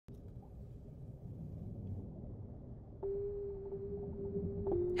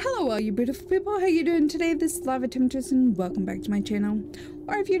Hello all you beautiful people, how you doing today? This is Lava Temptress and welcome back to my channel.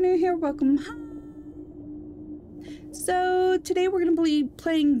 Or if you're new here, welcome. So today we're going to be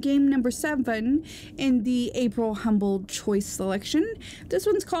playing game number 7 in the April Humble Choice selection. This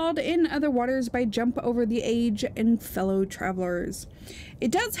one's called In Other Waters by Jump Over the Age and Fellow Travelers. It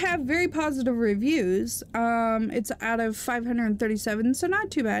does have very positive reviews. It's out of 537, so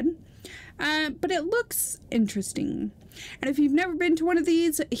not too bad. But it looks interesting. And if you've never been to one of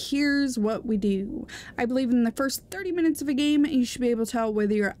these, here's what we do. I believe in the first 30 minutes of a game, you should be able to tell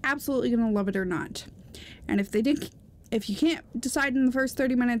whether you're absolutely going to love it or not. And if you can't decide in the first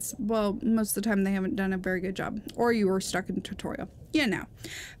 30 minutes, well, most of the time they haven't done a very good job. Or you were stuck in a tutorial. You know.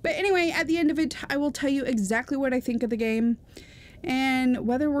 But anyway, at the end of it, I will tell you exactly what I think of the game. And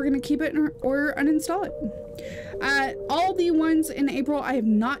whether we're going to keep it or uninstall it. All the ones in April I have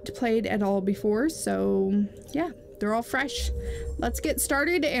not played at all before, so yeah, they're all fresh. Let's get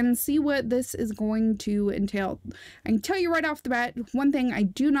started and see what this is going to entail. I can tell you right off the bat, one thing I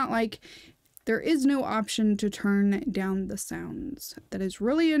do not like, there is no option to turn down the sounds. That is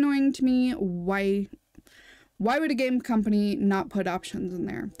really annoying to me. Why would a game company not put options in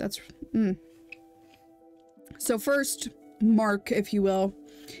there? That's So first mark, if you will,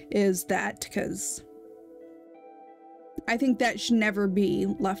 is that, because I think that should never be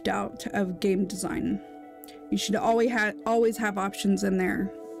left out of game design. You should always have options in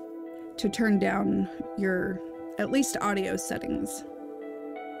there to turn down your at least audio settings.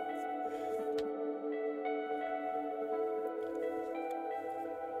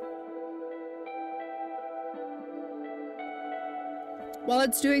 While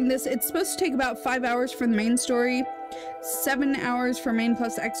it's doing this, it's supposed to take about 5 hours for the main story, 7 hours for main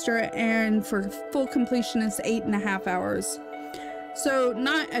plus extra, and for full completion is 8.5 hours. So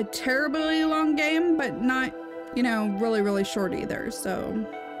not a terribly long game, but not, you know, really short either, so.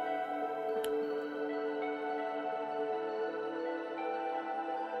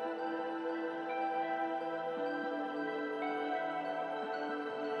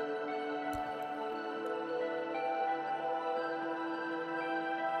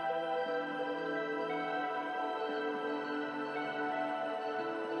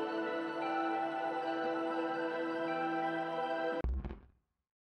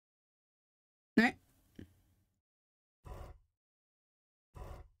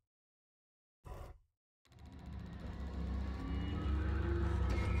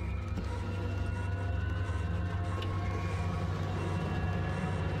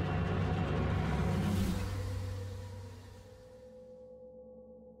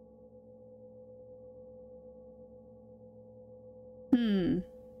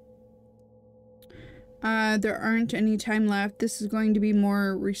 There aren't any time left. This is going to be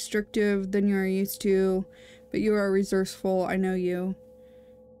more restrictive than you're used to, but you are resourceful. I know you.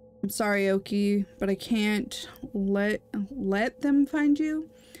 I'm sorry, Oki, but I can't let them find you.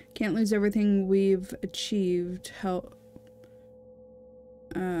 Can't lose everything we've achieved.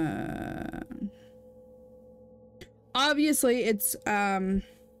 Obviously it's and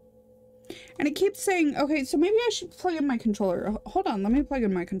it keeps saying, okay, so maybe I should plug in my controller. Hold on, let me plug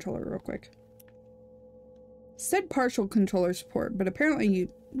in my controller real quick. Said partial controller support, but apparently you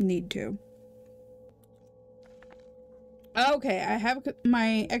need to. Okay, I have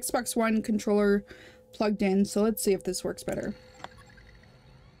my Xbox One controller plugged in, so let's see if this works better.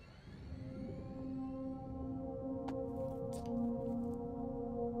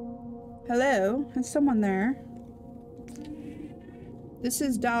 Hello, is someone there? This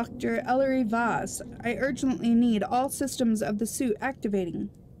is Dr. Ellery Voss. I urgently need all systems of the suit activating.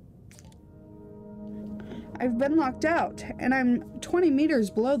 I've been locked out, and I'm 20 meters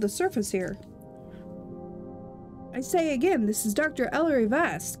below the surface here. I say again, this is Dr. Ellery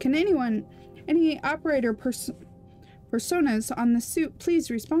Voss. Can any operator personas on the suit please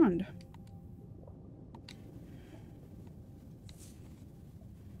respond?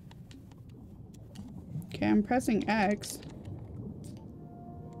 Okay, I'm pressing X.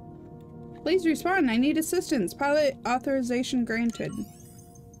 Please respond, I need assistance. Pilot authorization granted.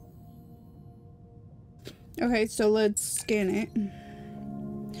 Okay, so let's scan it.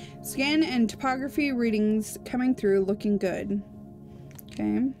 Scan and topography readings coming through, looking good.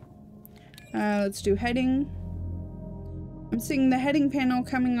 Okay. Let's do heading. I'm seeing the heading panel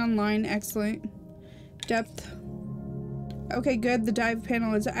coming online. Excellent. Depth. Okay, good. The dive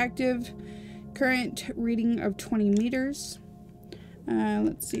panel is active. Current reading of 20 meters.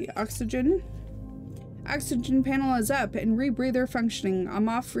 Let's see. Oxygen. Oxygen panel is up and rebreather functioning. I'm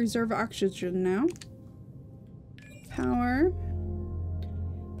off reserve oxygen now. Power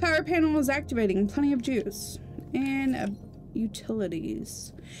panel is activating. Plenty of juice. And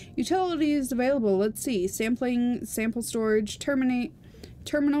Utilities. Utilities available. Let's see. Sampling, sample storage, terminal,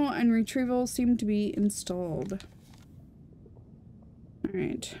 and retrieval seem to be installed.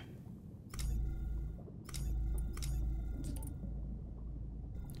 Alright.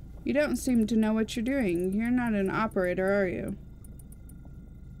 You don't seem to know what you're doing. You're not an operator, are you?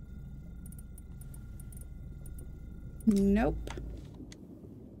 Nope.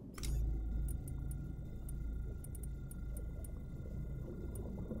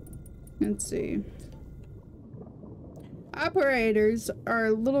 Let's see. Operators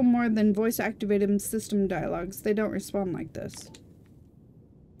are little more than voice-activated system dialogues. They don't respond like this.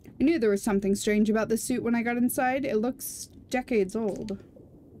 I knew there was something strange about this suit when I got inside. It looks decades old.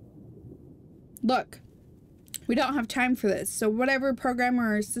 Look, we don't have time for this, so whatever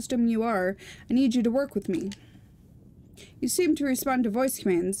programmer or system you are, I need you to work with me. You seem to respond to voice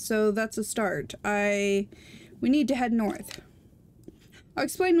commands, so that's a start. We need to head north. I'll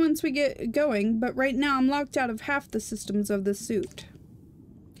explain once we get going, but right now I'm locked out of half the systems of this suit.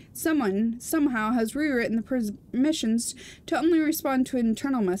 Someone, somehow, has rewritten the permissions to only respond to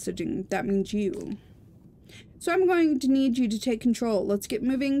internal messaging. That means you. So I'm going to need you to take control. Let's get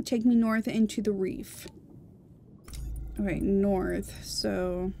moving. Take me north into the reef. Okay, north,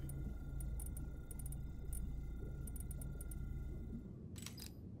 so...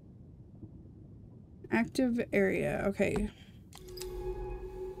 Active area, okay.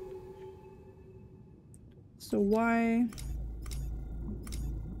 So why?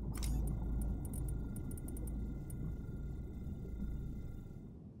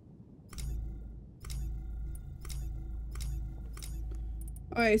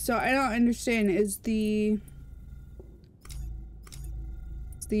 Okay, so I don't understand. Is the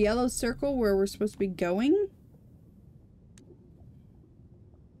yellow circle where we're supposed to be going?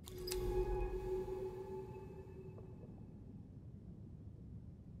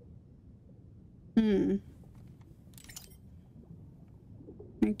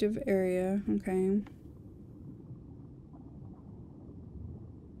 Active area, okay.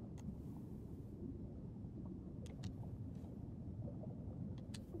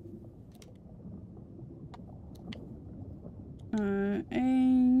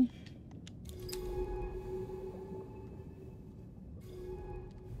 A.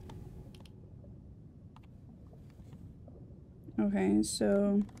 Okay,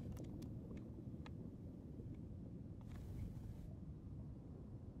 so...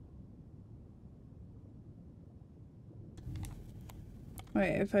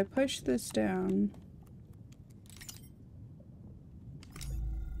 Wait, if I push this down...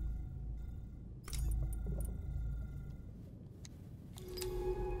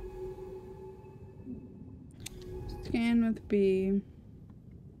 Scan with B.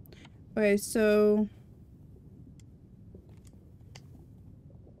 Okay, so...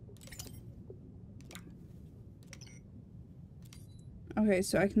 Okay,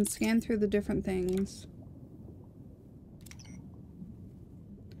 so I can scan through the different things.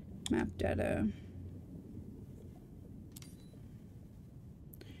 Map data.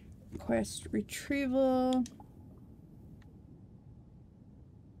 Quest retrieval.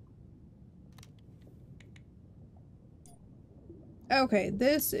 Okay,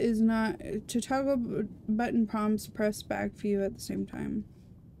 this is not... To toggle button prompts, press back view at the same time.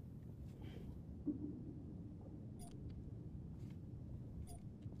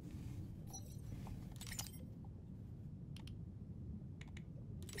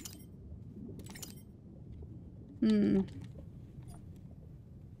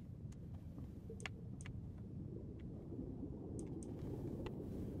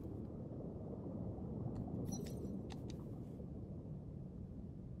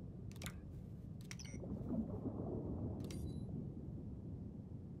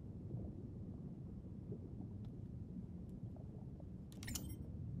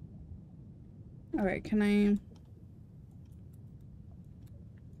 Alright, can I...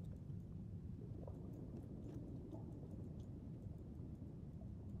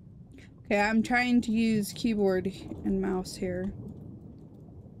 Okay, I'm trying to use keyboard and mouse here.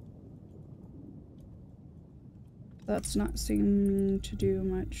 That's not seeming to do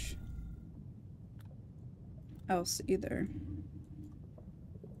much else either.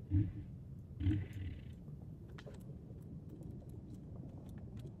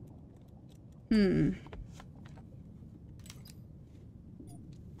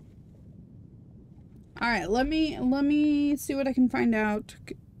 Alright, let me see what I can find out,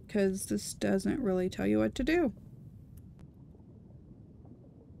 because this doesn't really tell you what to do.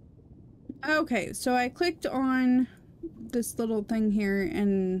 Okay, so I clicked on this little thing here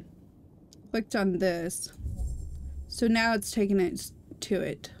and clicked on this. So now it's taking it to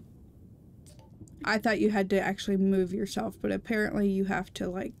it. I thought you had to actually move yourself, but apparently you have to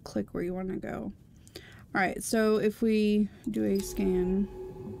like click where you want to go. Alright, so if we do a scan,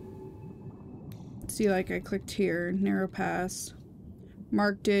 see, like I clicked here, narrow pass,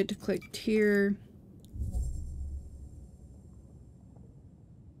 marked it, clicked here.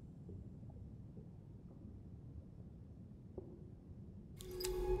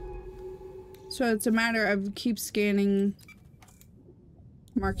 So it's a matter of keep scanning,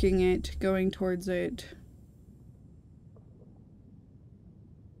 marking it, going towards it.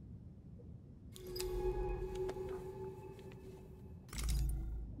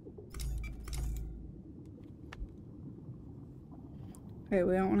 Okay,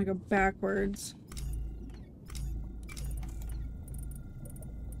 we don't want to go backwards.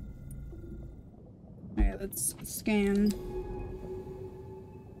 Alright, let's scan.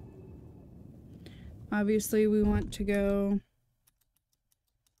 Obviously, we want to go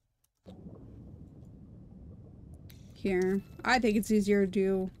here. I think it's easier to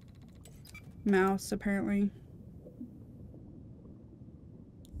do mouse, apparently.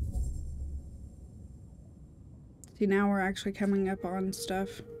 See, now we're actually coming up on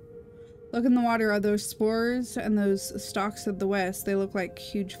stuff. Look in the water. Are those spores and those stalks of the west? They look like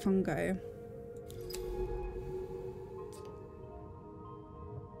huge fungi.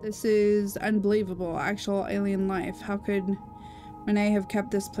 This is unbelievable. Actual alien life. How could Monet have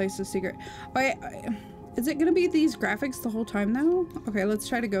kept this place a secret? Is it gonna be these graphics the whole time though? Okay, let's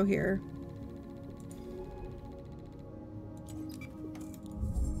try to go here.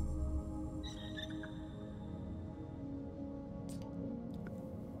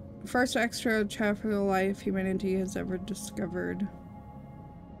 First extraterrestrial life humanity has ever discovered.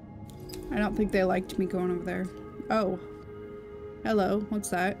 I don't think they liked me going over there. Oh. Hello, what's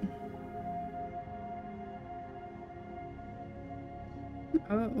that?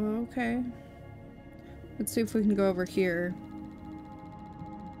 Oh, okay. Let's see if we can go over here.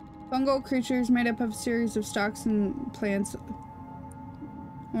 Fungal creatures made up of a series of stalks and plants.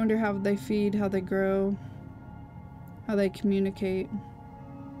 I wonder how they feed, how they grow, how they communicate.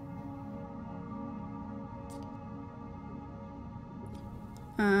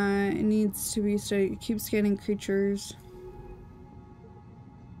 It needs to be studied. Keep scanning creatures.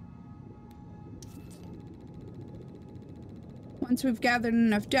 Once we've gathered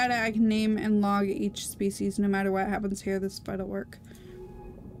enough data, I can name and log each species. No matter what happens here, this is vital work.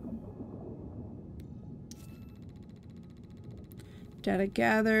 Data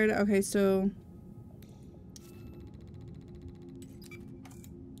gathered. Okay, so...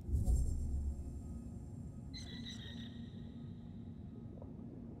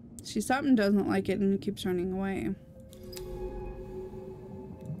 see, something doesn't like it and it keeps running away.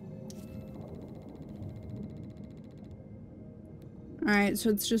 Alright, so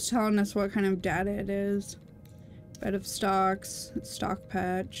it's just telling us what kind of data it is. Bed of stocks, stock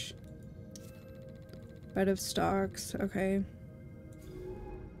patch. Bed of stocks, okay.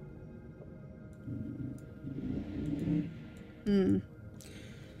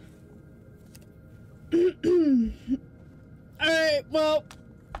 Alright, well...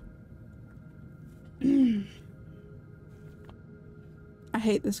 I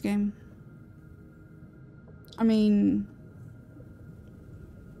hate this game. I mean...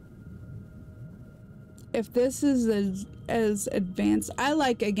 if this is as advanced... I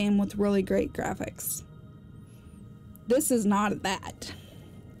like a game with really great graphics. This is not that.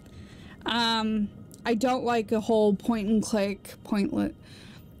 I don't like a whole point and click, pointless.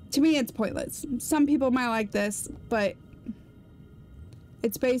 To me, it's pointless. Some people might like this, but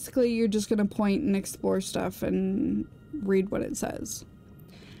it's basically you're just gonna point and explore stuff and read what it says.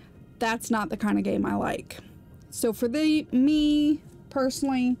 That's not the kind of game I like. So for me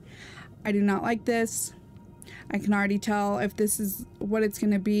personally, I do not like this. I can already tell if this is what it's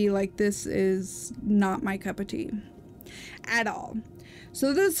gonna be. Like, this is not my cup of tea at all.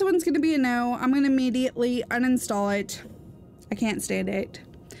 So this one's gonna be a no. I'm gonna immediately uninstall it. I can't stand it.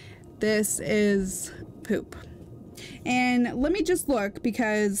 This is poop. And let me just look,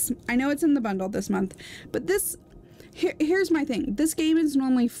 because I know it's in the bundle this month, but this, here's my thing. This game is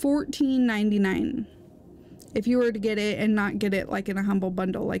normally $14.99 if you were to get it and not get it like in a humble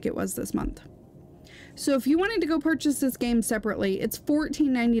bundle like it was this month. So if you wanted to go purchase this game separately, it's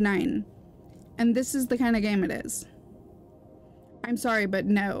 $14.99, and this is the kind of game it is. I'm sorry, but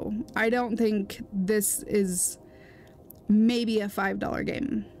no, I don't think this is maybe a $5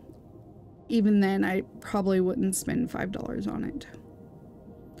 game. Even then, I probably wouldn't spend $5 on it.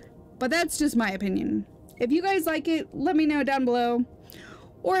 But that's just my opinion. If you guys like it, let me know down below.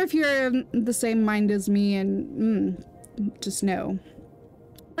 Or if you're the same mind as me and just know.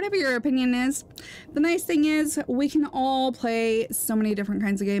 Whatever your opinion is, the nice thing is we can all play so many different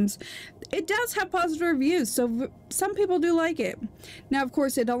kinds of games. It does have positive reviews, so some people do like it. Now, of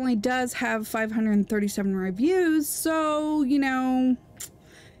course, it only does have 537 reviews, so, you know,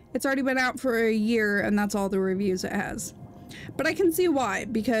 it's already been out for a year and that's all the reviews it has. But I can see why,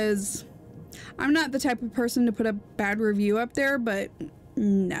 because I'm not the type of person to put a bad review up there, but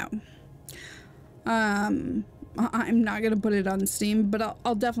no. I'm not gonna put it on Steam, but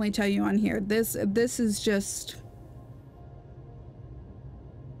I'll definitely tell you on here. This is just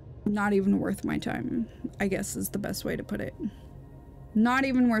not even worth my time, I guess is the best way to put it. Not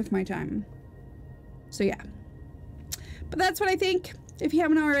even worth my time. So yeah. But that's what I think. If you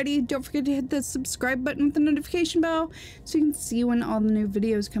haven't already, don't forget to hit the subscribe button with the notification bell so you can see when all the new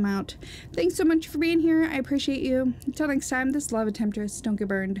videos come out. Thanks so much for being here. I appreciate you. Until next time, this is Lava Temptress. Don't get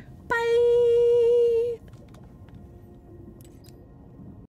burned. Bye!